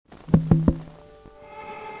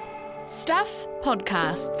Stuff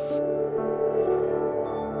Podcasts.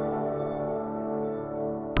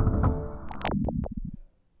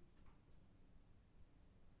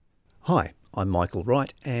 Hi, I'm Michael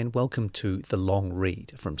Wright and welcome to The Long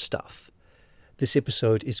Read from Stuff. This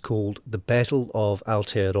episode is called The Battle of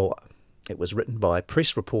Aotearoa. It was written by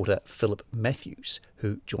press reporter Philip Matthews,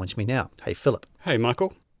 who joins me now. Hey Philip. Hey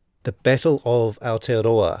Michael. The Battle of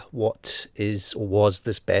Aotearoa. What is or was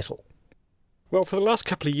this battle? Well, for the last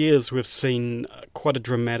couple of years we've seen quite a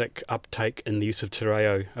dramatic uptake in the use of te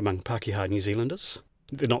reo among Pākehā New Zealanders.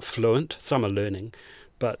 They're not fluent, some are learning,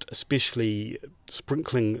 but especially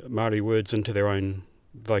sprinkling Māori words into their own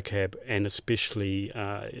vocab and especially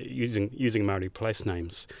using Māori place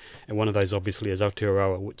names. And one of those obviously is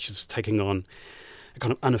Aotearoa, which is taking on a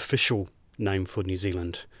kind of unofficial name for New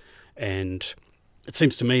Zealand. And it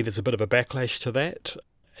seems to me there's a bit of a backlash to that,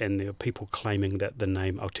 and there are people claiming that the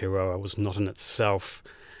name Aotearoa was not in itself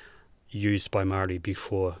used by Māori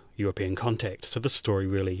before European contact. So this story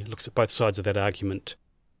really looks at both sides of that argument.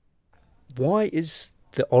 Why is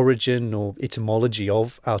the origin or etymology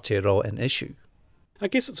of Aotearoa an issue? I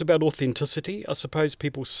guess it's about authenticity. I suppose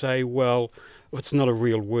people say, well, if it's not a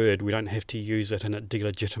real word, we don't have to use it, and it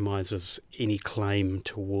delegitimises any claim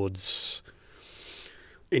towards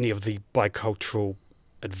any of the bicultural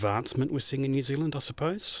advancement we're seeing in New Zealand, I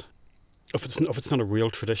suppose. If it's not a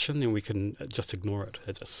real tradition, then we can just ignore it.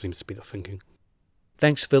 It just seems to be the thinking.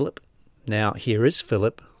 Thanks, Philip. Now here is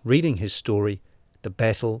Philip reading his story, The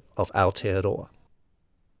Battle of Aotearoa.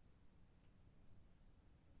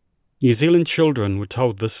 New Zealand children were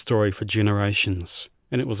told this story for generations,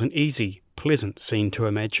 and it was an easy, pleasant scene to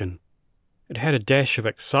imagine. It had a dash of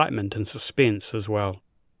excitement and suspense as well.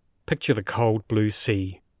 Picture the cold blue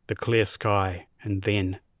sea, the clear sky, and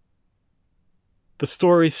then. The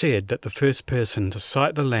story said that the first person to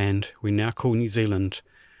sight the land we now call New Zealand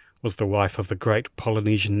was the wife of the great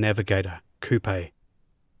Polynesian navigator, Kupe.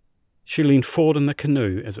 She leaned forward in the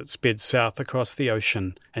canoe as it sped south across the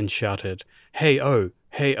ocean and shouted, "Hey-oh,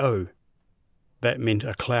 hey-oh." That meant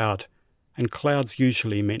a cloud, and clouds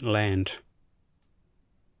usually meant land.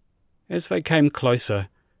 As they came closer,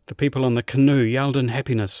 the people on the canoe yelled in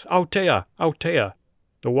happiness, "Aotea, Aotea,"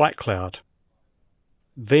 the white cloud.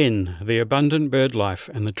 Then the abundant bird life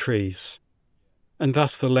and the trees, and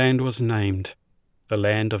thus the land was named, the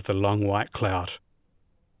land of the long white cloud.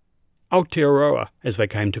 Aotearoa, as they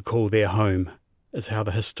came to call their home, is how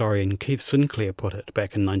the historian Keith Sinclair put it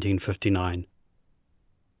back in 1959.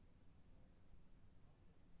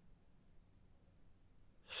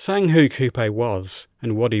 Saying who Kupe was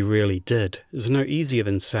and what he really did is no easier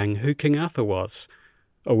than saying who King Arthur was,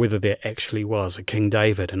 or whether there actually was a King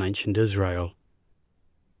David in ancient Israel.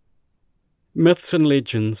 Myths and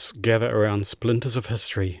legends gather around splinters of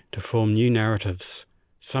history to form new narratives,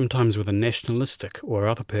 sometimes with a nationalistic or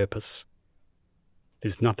other purpose.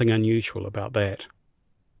 There's nothing unusual about that.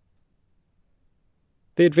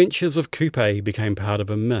 The adventures of Kupe became part of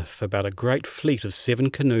a myth about a great fleet of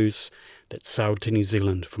 7 canoes that sailed to New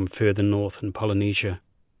Zealand from further north in Polynesia.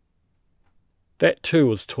 That too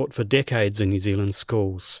was taught for decades in New Zealand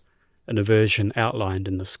schools, in a version outlined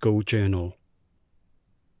in the school journal.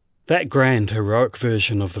 That grand, heroic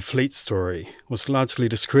version of the fleet story was largely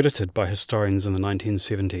discredited by historians in the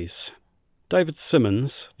 1970s. David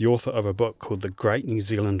Simmons, the author of a book called The Great New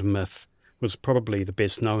Zealand Myth, was probably the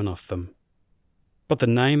best known of them. But the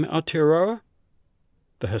name Aotearoa?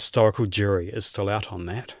 The historical jury is still out on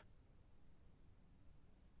that.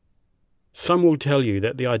 Some will tell you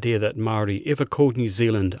that the idea that Māori ever called New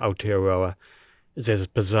Zealand Aotearoa is as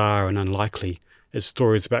bizarre and unlikely as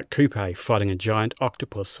stories about Kupe fighting a giant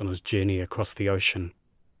octopus on his journey across the ocean.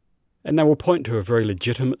 And they will point to a very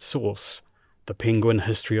legitimate source, The Penguin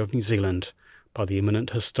History of New Zealand, by the eminent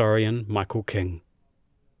historian Michael King.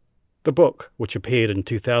 The book, which appeared in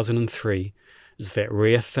 2003, is that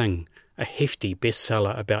rare thing, a hefty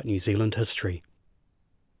bestseller about New Zealand history.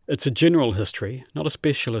 It's a general history, not a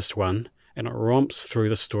specialist one, and it romps through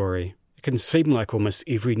the story. It can seem like almost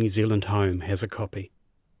every New Zealand home has a copy.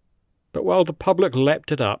 But while the public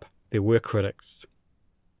lapped it up, there were critics.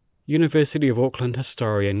 University of Auckland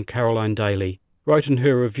historian Caroline Daly wrote in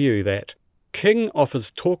her review that King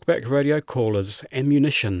offers talkback radio callers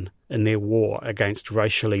ammunition in their war against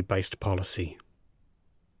racially based policy.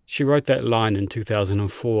 She wrote that line in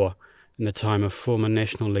 2004, in the time of former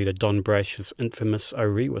National leader Don Brash's infamous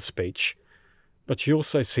Orewa speech, but she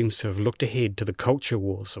also seems to have looked ahead to the culture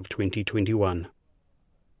wars of 2021.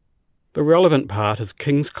 The relevant part is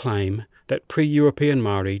King's claim that pre-European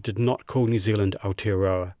Māori did not call New Zealand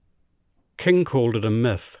Aotearoa. King called it a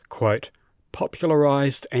myth, quote,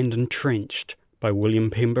 popularised and entrenched by William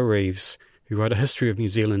Pember Reeves, who wrote a history of New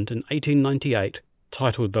Zealand in 1898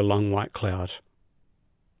 titled The Long White Cloud.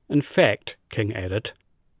 In fact, King added,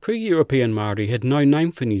 pre-European Māori had no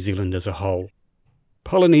name for New Zealand as a whole.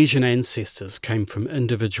 Polynesian ancestors came from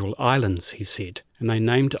individual islands, he said, and they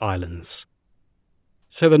named islands.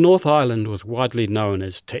 So the North Island was widely known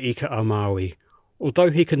as Te Ika o Maui, although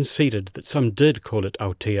he conceded that some did call it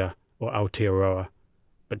Aotea or Aotearoa,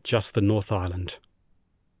 but just the North Island.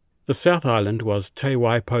 The South Island was Te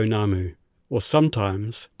Waipounamu, or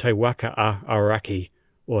sometimes Te Waka a Aoraki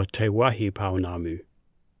or Te Wahi Paunamu.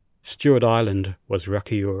 Stewart Island was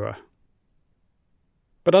Rakiura.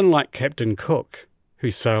 But unlike Captain Cook,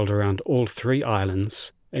 who sailed around all three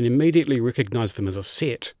islands and immediately recognised them as a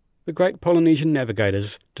set, the great Polynesian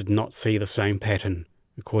navigators did not see the same pattern,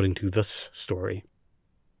 according to this story.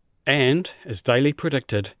 And, as Daly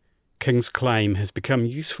predicted, King's claim has become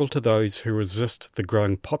useful to those who resist the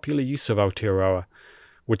growing popular use of Aotearoa,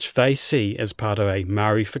 which they see as part of a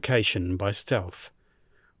Māorification by stealth,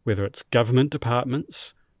 whether it's government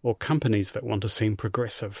departments or companies that want to seem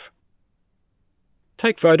progressive.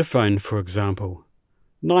 Take Vodafone, for example.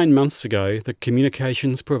 9 months ago, the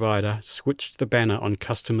communications provider switched the banner on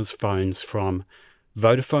customers' phones from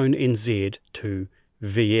Vodafone NZ to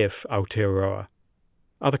VF Aotearoa.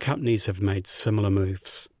 Other companies have made similar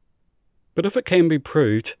moves. But if it can be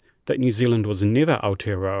proved that New Zealand was never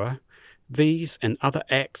Aotearoa, these and other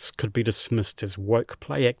acts could be dismissed as woke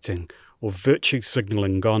play acting or virtue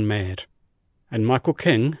signalling gone mad. And Michael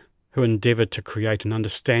King, who endeavoured to create an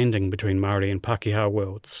understanding between Māori and Pākehā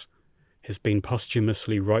worlds, has been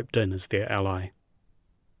posthumously roped in as their ally.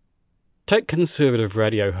 Take conservative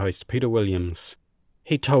radio host Peter Williams.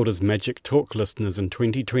 He told his Magic Talk listeners in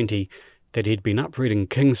 2020 that he'd been up reading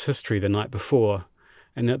King's history the night before,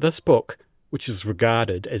 and that this book, which is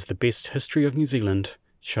regarded as the best history of New Zealand,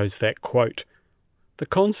 shows that, quote, the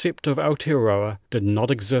concept of Aotearoa did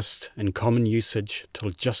not exist in common usage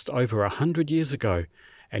till just over 100 years ago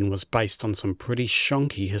and was based on some pretty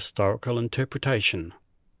shonky historical interpretation.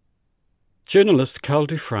 Journalist Carl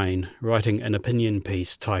Dufresne, writing an opinion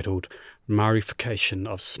piece titled Māorification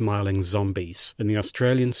of Smiling Zombies in the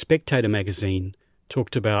Australian Spectator magazine,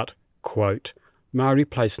 talked about, quote, Māori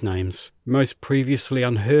place names, most previously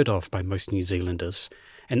unheard of by most New Zealanders,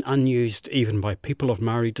 and unused even by people of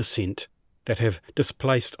Māori descent, that have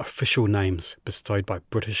displaced official names bestowed by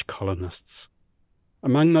British colonists.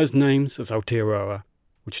 Among those names is Aotearoa,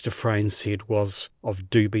 which Dufresne said was of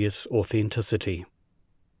dubious authenticity.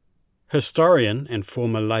 Historian and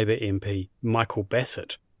former Labour MP Michael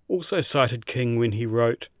Bassett also cited King when he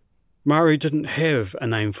wrote, Māori didn't have a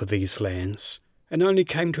name for these lands, and only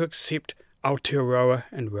came to accept Aotearoa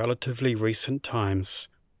in relatively recent times.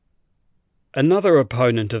 Another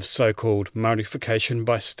opponent of so-called Māorification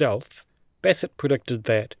by stealth, Bassett predicted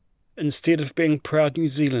that, instead of being proud New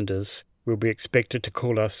Zealanders, we'll be expected to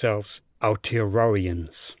call ourselves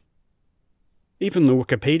Aotearoians. Even the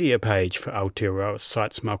Wikipedia page for Aotearoa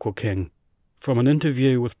cites Michael King, from an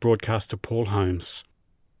interview with broadcaster Paul Holmes.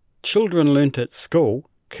 Children learnt at school,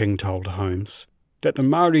 King told Holmes, that the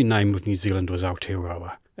Māori name of New Zealand was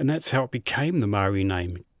Aotearoa, and that's how it became the Māori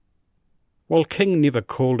name. While King never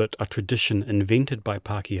called it a tradition invented by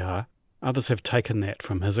Pākehā, others have taken that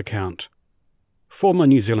from his account. Former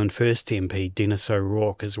New Zealand First MP Dennis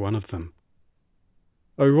O'Rourke is one of them.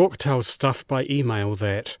 O'Rourke tells Stuff by email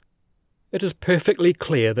that it is perfectly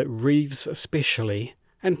clear that Reeves especially,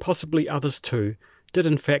 and possibly others too, did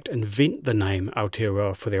in fact invent the name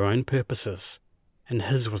Aotearoa for their own purposes, and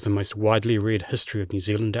his was the most widely read history of New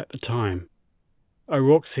Zealand at the time.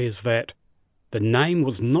 O'Rourke says that the name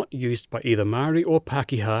was not used by either Māori or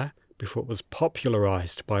Pākehā before it was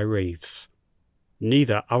popularised by Reeves.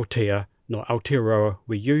 Neither Aotea nor Aotearoa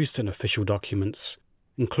were used in official documents,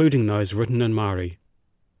 including those written in Māori.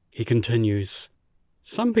 He continues,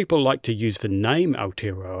 some people like to use the name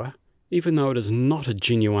Aotearoa, even though it is not a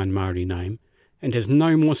genuine Māori name, and has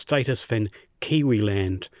no more status than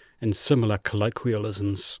Kiwiland and similar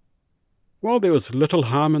colloquialisms. While there is little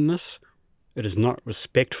harm in this, it is not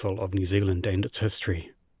respectful of New Zealand and its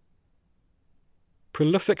history.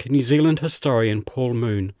 Prolific New Zealand historian Paul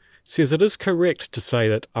Moon says it is correct to say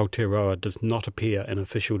that Aotearoa does not appear in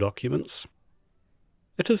official documents.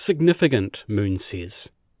 It is significant, Moon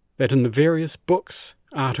says, that in the various books,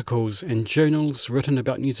 articles and journals written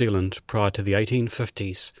about New Zealand prior to the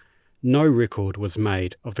 1850s, no record was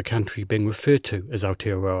made of the country being referred to as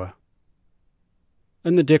Aotearoa.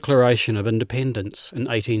 In the Declaration of Independence in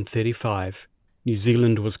 1835, New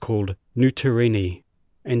Zealand was called Nuturini,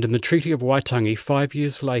 and in the Treaty of Waitangi 5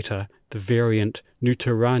 years later, the variant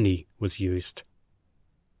Nutarani was used.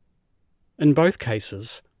 In both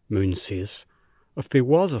cases, Moon says, if there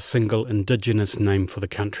was a single indigenous name for the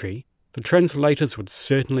country, the translators would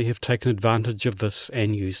certainly have taken advantage of this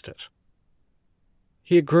and used it.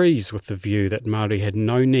 He agrees with the view that Māori had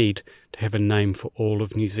no need to have a name for all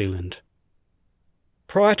of New Zealand.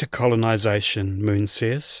 Prior to colonisation, Moon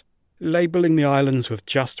says, labelling the islands with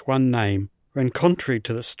just one name ran contrary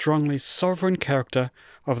to the strongly sovereign character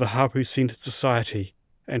of the Hapu-centred society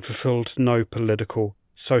and fulfilled no political,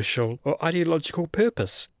 social or ideological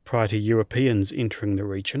purpose prior to Europeans entering the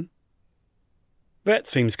region. That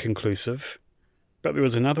seems conclusive, but there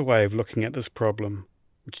is another way of looking at this problem,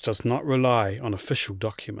 which does not rely on official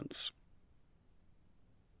documents.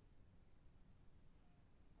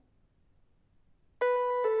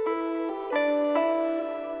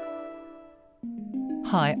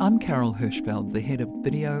 Hi, I'm Carol Hirschfeld, the head of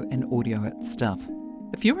video and audio at Stuff.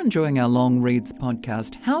 If you're enjoying our Long Reads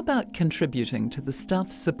podcast, how about contributing to the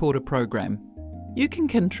Stuff supporter program? You can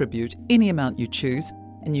contribute any amount you choose,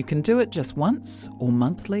 and you can do it just once, or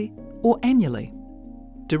monthly, or annually.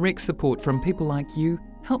 Direct support from people like you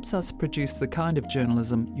helps us produce the kind of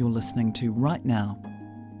journalism you're listening to right now.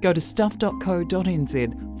 Go to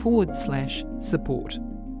stuff.co.nz/support.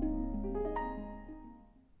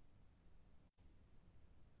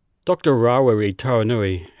 Dr. Rawiri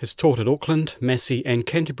Taranui has taught at Auckland, Massey and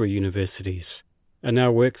Canterbury universities, and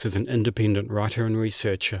now works as an independent writer and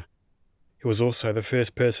researcher. He was also the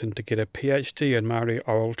first person to get a PhD in Māori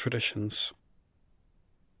oral traditions.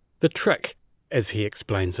 The trick, as he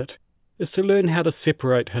explains it, is to learn how to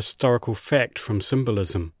separate historical fact from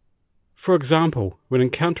symbolism. For example, when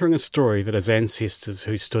encountering a story that has ancestors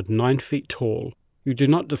who stood 9 feet tall, you do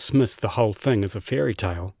not dismiss the whole thing as a fairy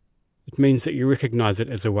tale. It means that you recognise it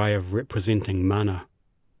as a way of representing mana.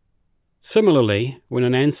 Similarly, when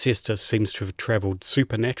an ancestor seems to have travelled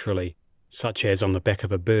supernaturally, such as on the back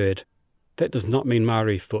of a bird, that does not mean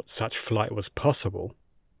Māori thought such flight was possible.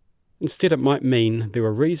 Instead, it might mean there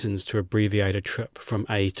were reasons to abbreviate a trip from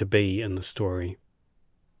A to B in the story.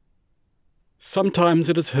 Sometimes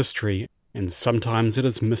it is history, and sometimes it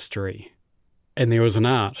is mystery, and there is an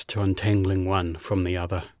art to untangling one from the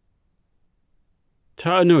other.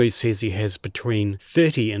 Taranui says he has between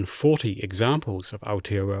 30 and 40 examples of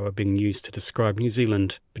Aotearoa being used to describe New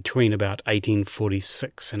Zealand between about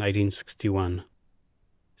 1846 and 1861.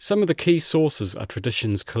 Some of the key sources are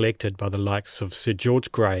traditions collected by the likes of Sir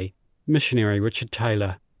George Grey, missionary Richard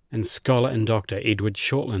Taylor, and scholar and doctor Edward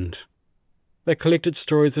Shortland. They collected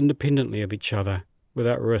stories independently of each other,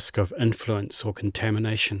 without risk of influence or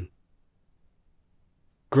contamination.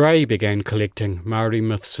 Grey began collecting Māori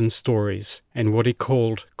myths and stories, and what he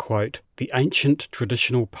called, quote, the ancient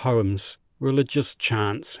traditional poems, religious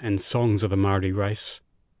chants and songs of the Māori race,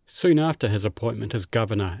 soon after his appointment as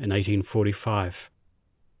governor in 1845.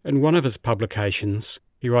 In one of his publications,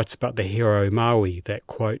 he writes about the hero Maui that,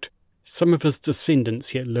 quote, some of his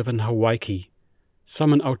descendants yet live in Hawaii,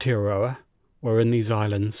 some in Aotearoa, or in these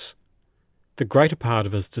islands. The greater part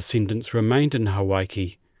of his descendants remained in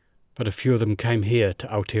Hawaii, but a few of them came here to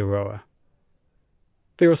Aotearoa.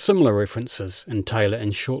 There are similar references in Taylor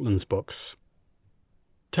and Shortland's books.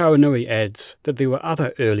 Taranui adds that there were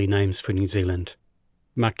other early names for New Zealand.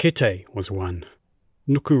 Makete was one,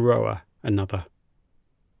 Nukuroa another.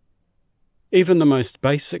 Even the most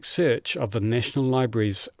basic search of the National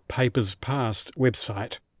Library's Papers Past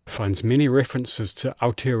website finds many references to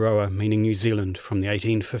Aotearoa meaning New Zealand from the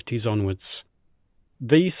 1850s onwards.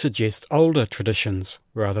 These suggest older traditions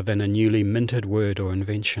rather than a newly minted word or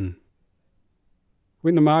invention.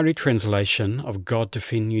 When the Māori translation of God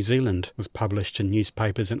Defend New Zealand was published in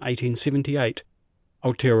newspapers in 1878,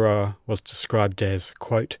 Aotearoa was described as,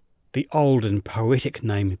 quote, the old and poetic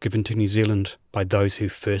name given to New Zealand by those who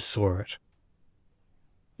first saw it.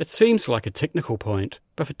 It seems like a technical point,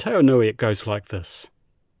 but for Taranui it goes like this.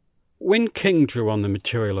 When King drew on the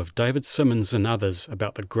material of David Symonds and others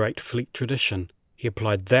about the Great Fleet tradition, he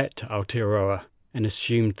applied that to Aotearoa and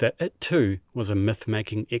assumed that it too was a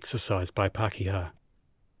myth-making exercise by Pākehā.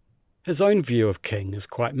 His own view of King is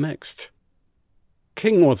quite mixed.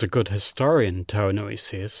 King was a good historian, Taranui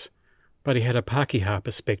says, but he had a Pākehā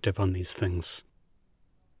perspective on these things.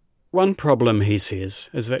 One problem, he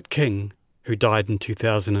says, is that King, who died in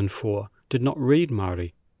 2004, did not read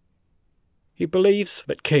Māori. He believes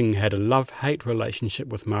that King had a love-hate relationship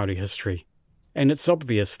with Māori history, and it's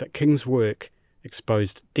obvious that King's work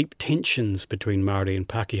exposed deep tensions between Māori and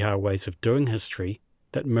Pākehā ways of doing history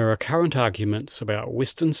that mirror current arguments about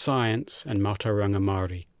Western science and Mātauranga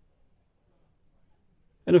Māori.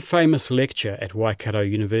 In a famous lecture at Waikato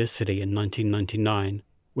University in 1999,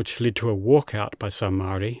 which led to a walkout by some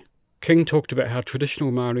Māori, King talked about how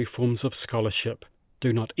traditional Māori forms of scholarship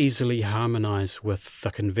do not easily harmonise with the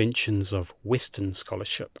conventions of Western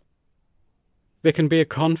scholarship. There can be a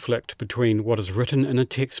conflict between what is written in a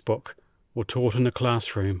textbook or taught in a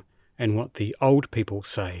classroom and what the old people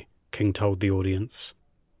say, King told the audience.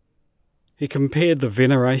 He compared the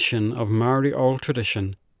veneration of Māori oral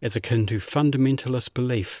tradition as akin to fundamentalist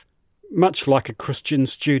belief, much like a Christian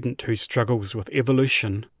student who struggles with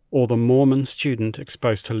evolution or the Mormon student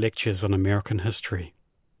exposed to lectures on American history.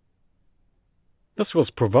 This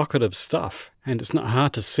was provocative stuff, and it's not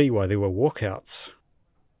hard to see why there were walkouts.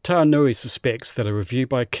 Taonui suspects that a review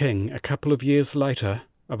by King a couple of years later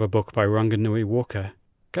of a book by Ranganui Walker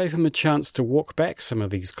gave him a chance to walk back some of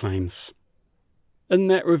these claims. In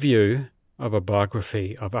that review of a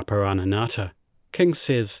biography of Aparana Ngata, King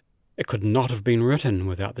says it could not have been written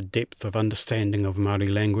without the depth of understanding of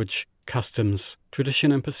Māori language, customs,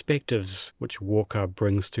 tradition and perspectives which Walker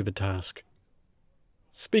brings to the task.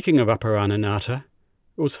 Speaking of Aparana Ngata,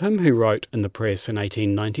 it was him who wrote in the press in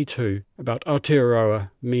 1892 about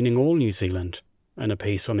Aotearoa meaning all New Zealand, in a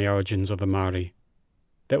piece on the origins of the Māori.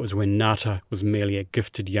 That was when Ngata was merely a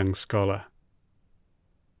gifted young scholar.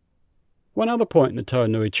 One other point the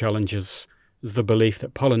Taonui challenges is the belief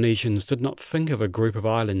that Polynesians did not think of a group of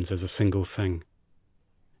islands as a single thing.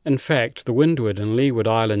 In fact, the Windward and Leeward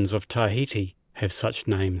Islands of Tahiti have such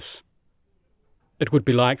names. It would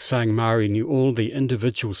be like saying Māori knew all the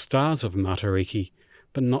individual stars of Matariki,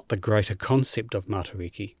 but not the greater concept of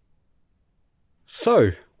Matariki.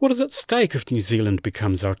 So, what is at stake if New Zealand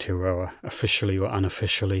becomes Aotearoa, officially or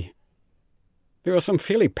unofficially? There are some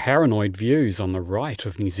fairly paranoid views on the right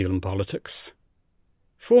of New Zealand politics.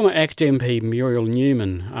 Former ACT MP Muriel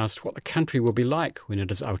Newman asked what the country will be like when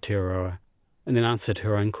it is Aotearoa, and then answered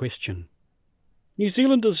her own question. New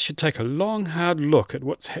Zealanders should take a long, hard look at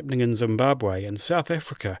what's happening in Zimbabwe and South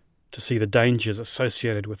Africa to see the dangers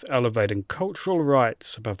associated with elevating cultural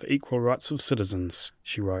rights above the equal rights of citizens,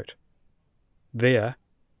 she wrote. There,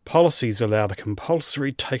 policies allow the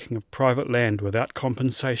compulsory taking of private land without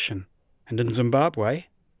compensation, and in Zimbabwe,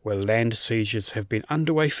 where land seizures have been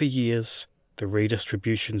underway for years, the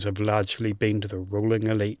redistributions have largely been to the ruling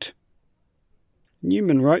elite.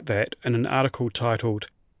 Newman wrote that in an article titled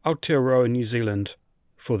Aotearoa New Zealand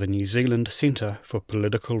for the New Zealand Centre for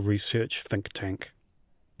Political Research think tank.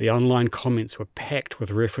 The online comments were packed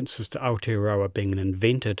with references to Aotearoa being an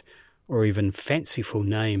invented or even fanciful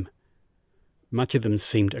name. Much of them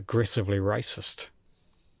seemed aggressively racist.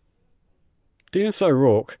 Denis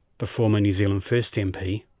O'Rourke, the former New Zealand First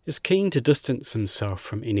MP, is keen to distance himself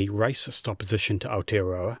from any racist opposition to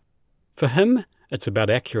Aotearoa. For him, it's about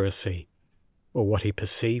accuracy, or what he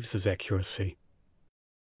perceives as accuracy.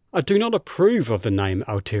 I do not approve of the name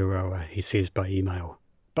Aotearoa, he says by email,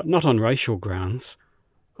 but not on racial grounds.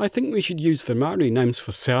 I think we should use the Māori names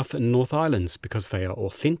for South and North Islands because they are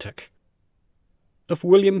authentic. If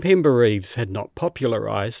William Pember Reeves had not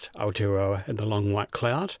popularised Aotearoa in the Long White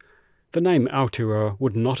Cloud, the name Aotearoa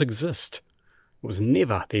would not exist. It was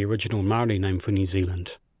never the original Māori name for New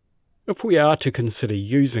Zealand. If we are to consider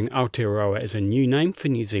using Aotearoa as a new name for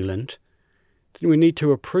New Zealand, then we need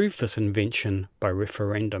to approve this invention by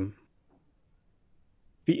referendum.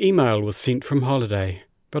 The email was sent from holiday,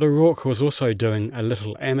 but O'Rourke was also doing a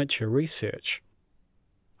little amateur research.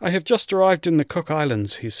 I have just arrived in the Cook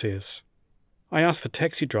Islands, he says. I asked the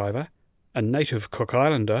taxi driver, a native Cook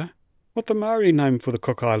Islander, what the Māori name for the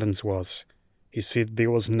Cook Islands was. He said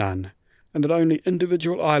there was none, and that only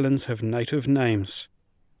individual islands have native names.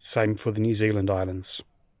 Same for the New Zealand Islands.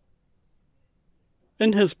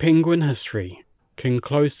 In his Penguin History, King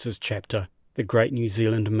closed his chapter, The Great New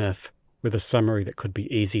Zealand Myth, with a summary that could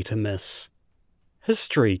be easy to miss.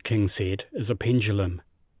 History, King said, is a pendulum,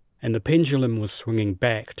 and the pendulum was swinging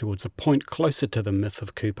back towards a point closer to the myth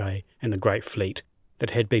of Kupe and the Great Fleet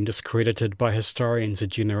that had been discredited by historians a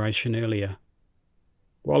generation earlier.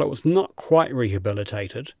 While it was not quite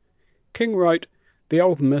rehabilitated, King wrote, the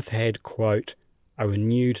old myth had, quote, a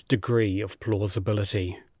renewed degree of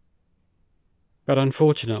plausibility. But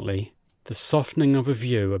unfortunately, the softening of a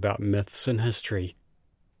view about myths and history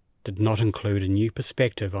did not include a new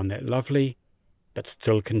perspective on that lovely, but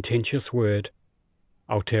still contentious word,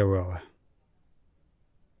 Aotearoa.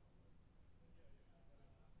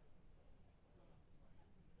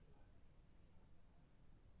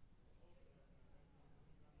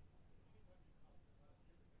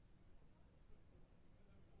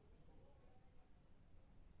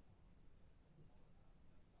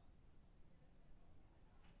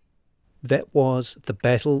 That was The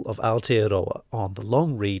Battle of Aotearoa on the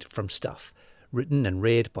long read from Stuff, written and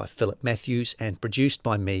read by Philip Matthews and produced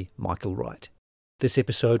by me, Michael Wright. This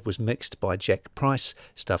episode was mixed by Jack Price.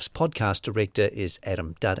 Stuff's podcast director is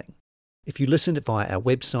Adam Dudding. If you listened via our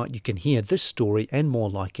website, you can hear this story and more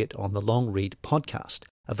like it on the Long Read podcast,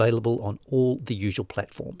 available on all the usual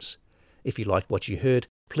platforms. If you liked what you heard,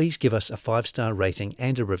 please give us a 5-star rating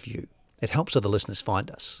and a review. It helps other listeners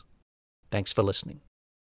find us. Thanks for listening.